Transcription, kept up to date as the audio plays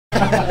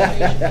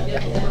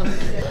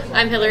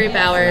I'm Hillary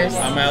Bowers.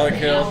 I'm Alec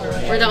Hill.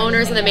 We're the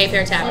owners of the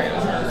Mayfair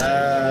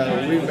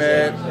Taproom. We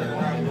met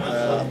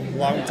a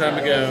long time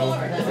ago,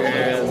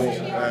 and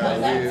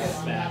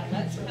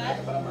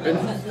we've been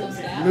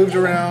moved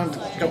around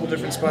a couple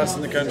different spots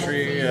in the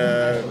country.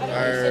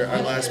 Our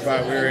last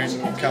spot, we were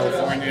in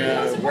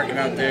California, working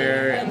out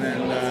there, and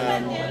then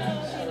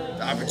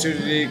the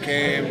opportunity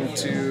came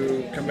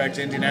to come back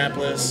to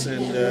Indianapolis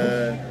and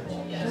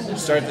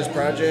start this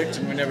project,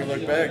 and we never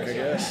looked back, I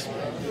guess.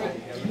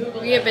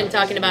 We have been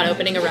talking about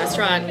opening a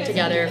restaurant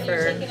together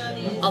for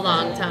a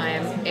long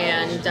time,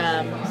 and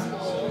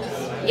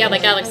yeah,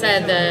 like Alex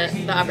said,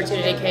 the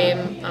opportunity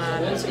came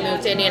to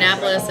move to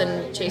Indianapolis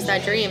and chase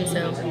that dream.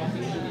 So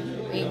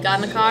we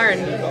got in the car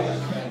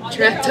and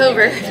trekked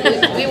over.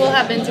 We will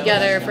have been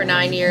together for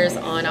 9 years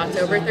on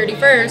October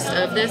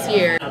 31st of this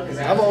year.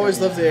 I've always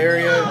loved the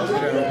area. You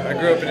know, I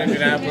grew up in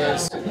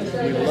Indianapolis.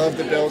 We love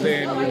the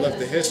building. We love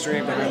the history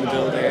behind the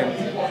building,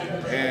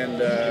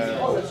 and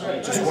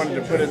just wanted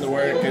to put in the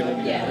work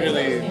and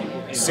really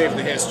save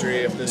the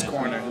history of this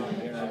corner.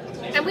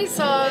 And we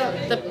saw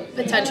the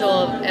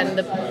potential and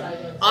the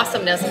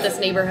awesomeness of this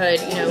neighborhood.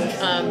 You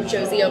know,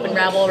 Josie opened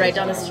Rabble right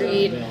down the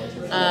street.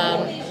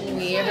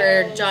 We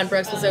heard John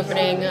Brooks was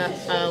opening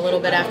a little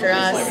bit after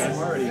us.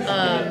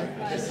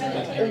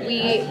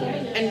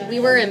 We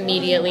wwere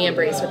immediately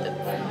embraced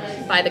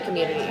by the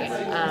community.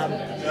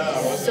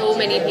 So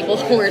many people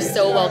were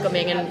so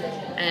welcoming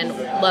and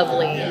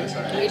lovely.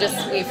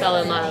 We fell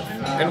in love.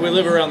 And we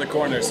live around the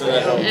corner, so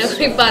that helps. And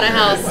we bought a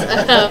house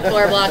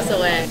 4 blocks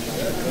away.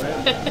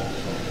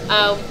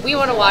 We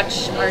want to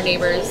watch our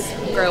neighbors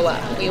grow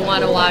up. We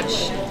want to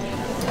watch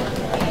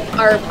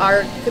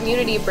our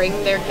community bring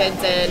their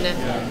kids in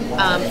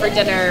for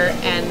dinner,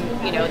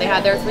 and you know, they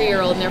had their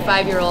 3-year-old and their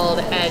 5-year-old,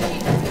 and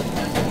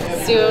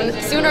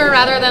sooner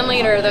rather than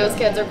later, those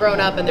kids are grown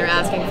up and they're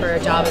asking for a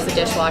job as a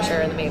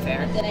dishwasher in the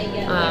Mayfair.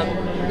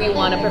 We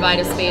want to provide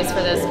a space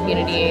for this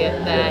community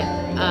that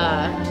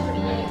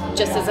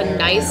just is a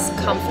nice,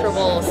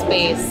 comfortable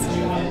space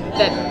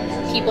that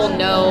people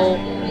know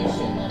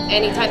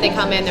anytime they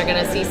come in, they're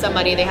going to see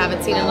somebody they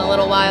haven't seen in a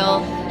little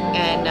while,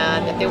 and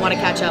that they want to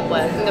catch up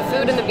with. And the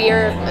food and the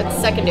beer, it's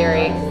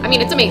secondary. I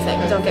mean, it's amazing,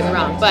 don't get me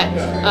wrong, but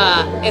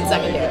it's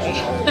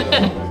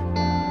secondary.